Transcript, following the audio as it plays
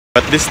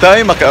But this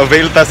time,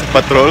 maka-avail ta sa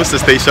patrol sa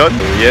station.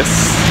 Yes,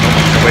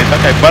 makakabay ta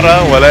kay para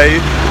walay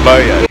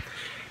bayan.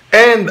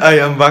 And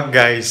I am back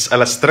guys.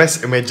 Alas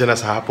 3:30 na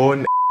sa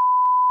hapon.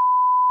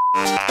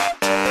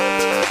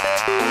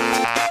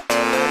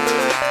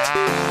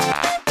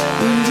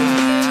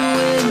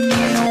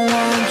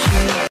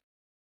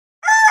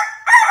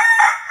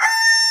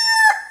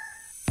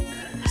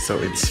 So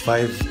it's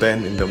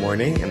 5:10 in the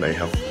morning and I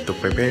have to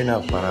prepare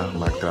na para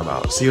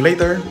magtrabaho. See you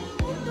later!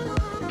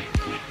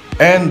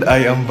 And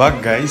I am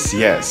back guys,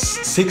 yes,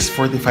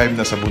 6:45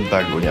 na sa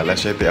buntag, unya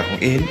alas 7 akong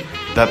in.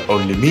 That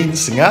only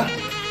means nga,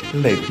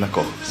 late na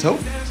ko.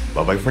 So,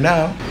 bye-bye for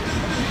now.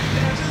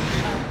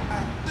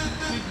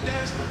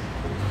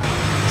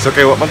 So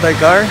kay wapman tayo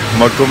car,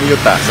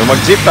 mag-commute ta. So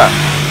mag-jeep ta.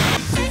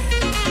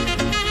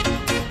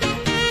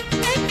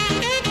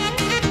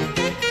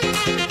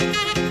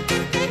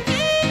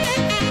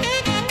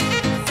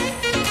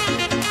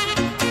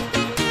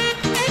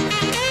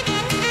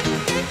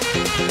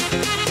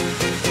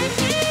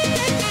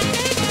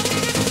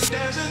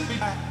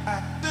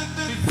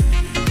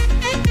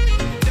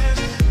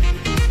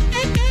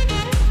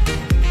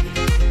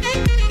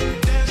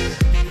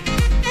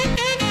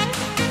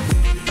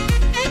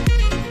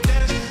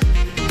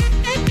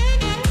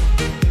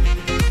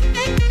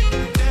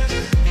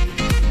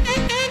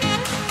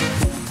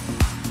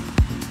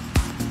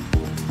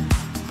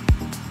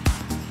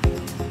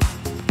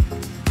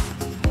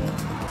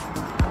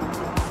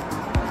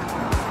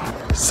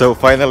 So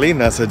finally,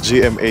 nasa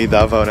GMA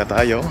Davao na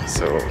tayo.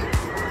 So,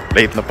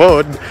 late na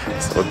pod.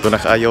 So, ito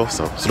na kayo.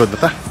 So, sunod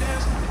na ta.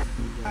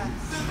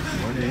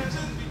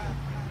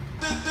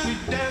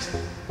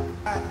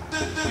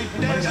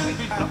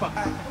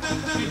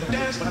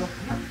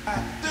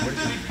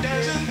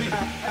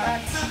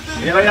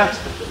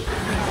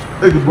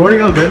 Hey, good morning,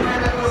 Alvin.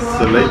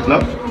 So, late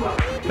na.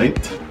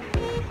 Late.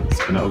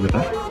 So, pinaugat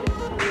na.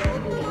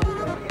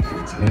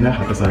 So, yun na.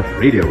 Hata sa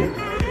radio.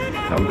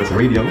 Naugat sa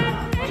radio.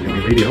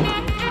 GMA radio.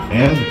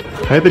 And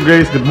hi to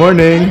Grace, good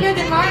morning. Hello,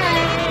 good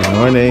morning. Good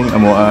morning.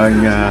 Amo ang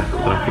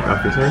traffic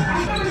officer.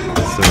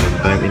 So,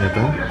 time in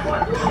ito.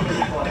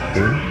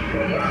 Okay.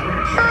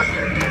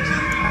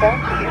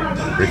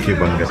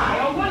 Ricky.banggat.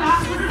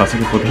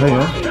 Pasok po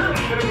tayo.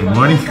 Good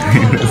morning.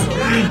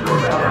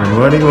 Good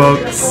morning,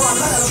 folks.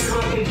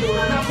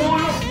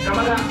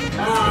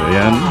 So,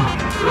 yan.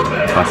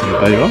 Pasok po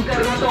tayo.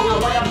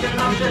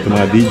 Ito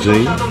mga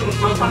DJ.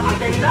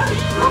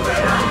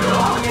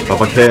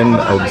 Papagten,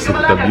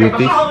 Augsita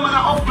Beauty.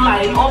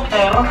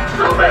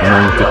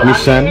 Ang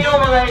technician,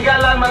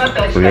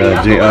 Kuya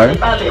JR,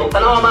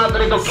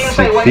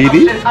 si TD.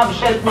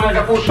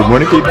 Good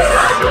morning, kids.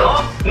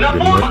 Good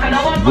morning.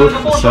 Booth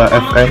sa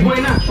FM.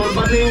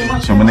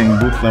 So, maning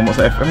booth na mo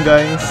sa FM,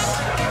 guys.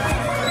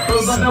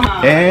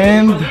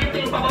 And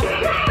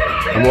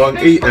amo ang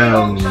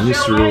AM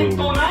newsroom.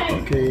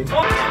 Okay.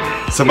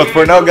 So, but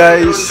for now,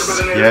 guys,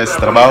 yes,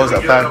 trabaho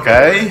sa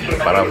atangkay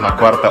para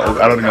makwarta o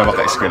aron nga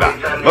maka-eskwela.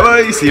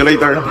 Bye-bye! See you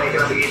later!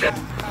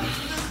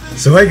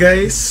 So hi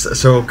guys!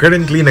 So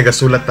currently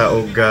nagasulat ta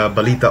og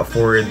balita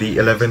for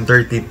the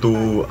 11:30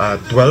 to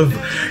 12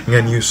 nga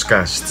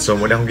newscast. So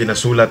muna akong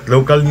ginasulat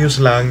local news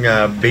lang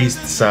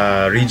based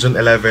sa Region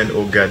 11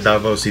 og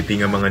Davao City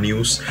nga mga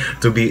news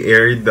to be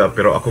aired,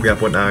 pero ako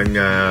gyapon ang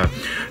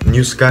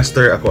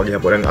newscaster, ako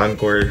gyapon ang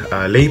anchor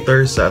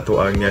later sa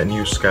ato ang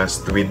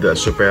newscast with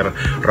Super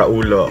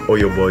Raul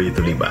Oyoboy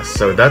Tulibas.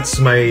 So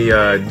that's my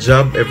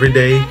job every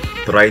day,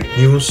 to write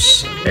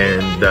news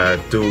and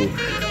to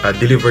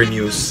deliver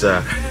news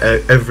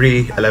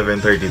every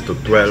 11:30 to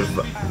 12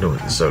 noon.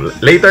 So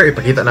later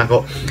ipakita na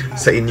ako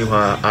sa inyo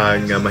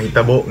ang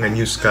mahitabo nga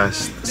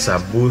newscast sa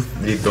booth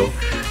dito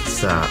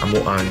sa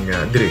amuang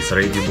dire sa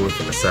radio booth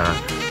sa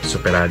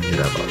Super Radio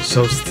Davao.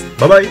 So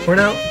bye-bye for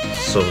now.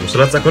 So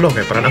sulat sa kuno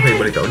kay para na ako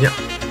ibalita unya.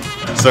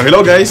 So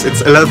hello guys,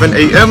 it's 11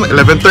 AM,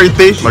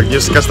 11:30.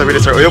 Mag-newscast na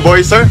Sir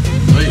Oyoboy, sir.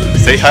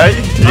 Say hi.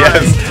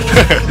 Yes.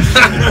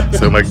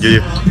 So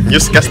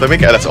mag-newscast na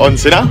kay alas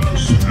 11 na.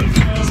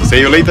 So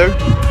see you later.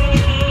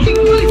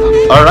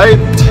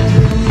 Alright,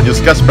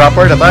 newscast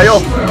proper na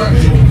tayo.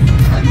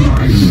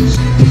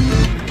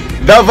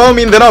 Davao,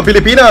 Mindanao,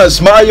 Pilipinas.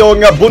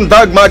 Maayong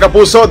buntag mga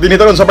kapuso.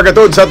 Dinitoron sa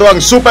pagkatod sa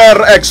tuwang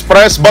Super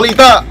Express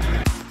Balita.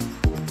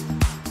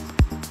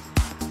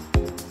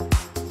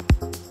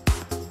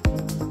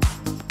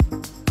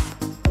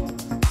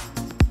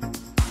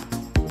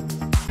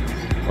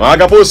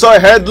 Mga kapuso,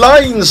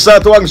 headlines sa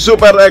tuwang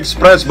Super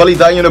Express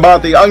Balita inyo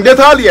nabati. Ang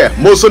detalye,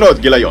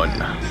 musunod gilayon.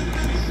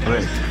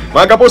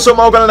 Mga kapuso,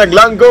 mao ka na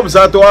naglanggob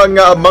sa ato ang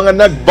mga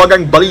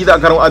nagbagang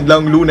balita karong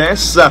adlawng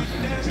Lunes.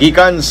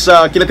 Gikan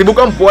sa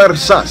kinatibukang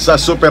puwersa sa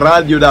Super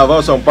Radio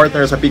Davao sa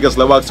partner sa Pigas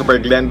Lawag, Super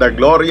Glenda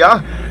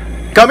Gloria.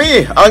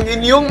 Kami ang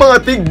inyong mga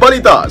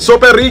tigbalita,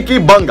 Super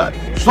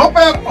Ricky.banggat,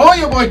 Super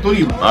Oyoboy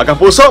Tulibas. Mga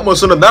kapuso,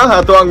 musunod na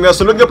ato ang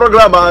nasunod nga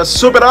programa,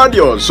 Super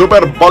Radio,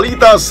 Super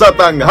Balita sa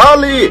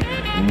Tanghali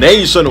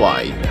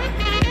Nationwide.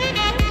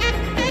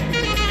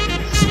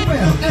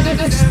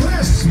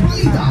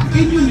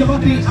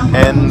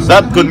 And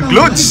that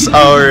concludes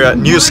our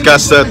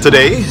newscast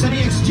today.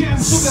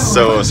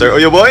 So, Sir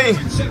Oyo Boy,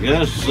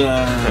 Yes,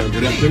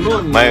 good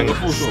afternoon, may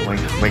Kapuso.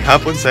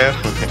 hapon sir.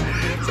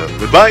 So,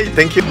 goodbye,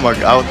 thank you.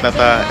 Mag-out na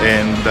ta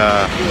and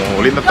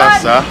ulit na ta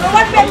sa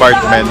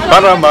apartment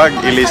para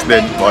mag-ilis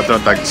din o ito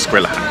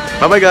tag-eskwelahan.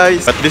 Bye-bye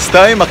guys! At this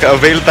time,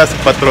 maka-avail ta sa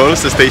patrol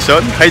sa station.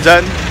 Hi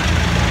Jan!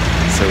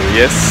 So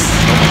yes,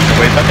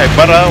 makakabay ta kay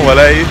para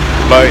walay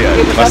bayan.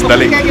 Mas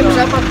daling.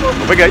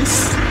 Bye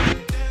guys!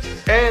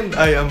 And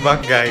I am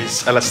back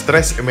guys. Alas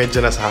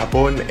 3:30 na sa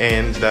hapon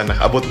and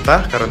nakaabot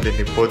ta karon din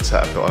pod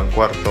sa ato ang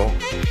kwarto.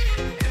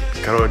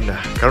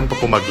 Karon pa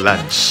ko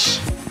mag-lunch.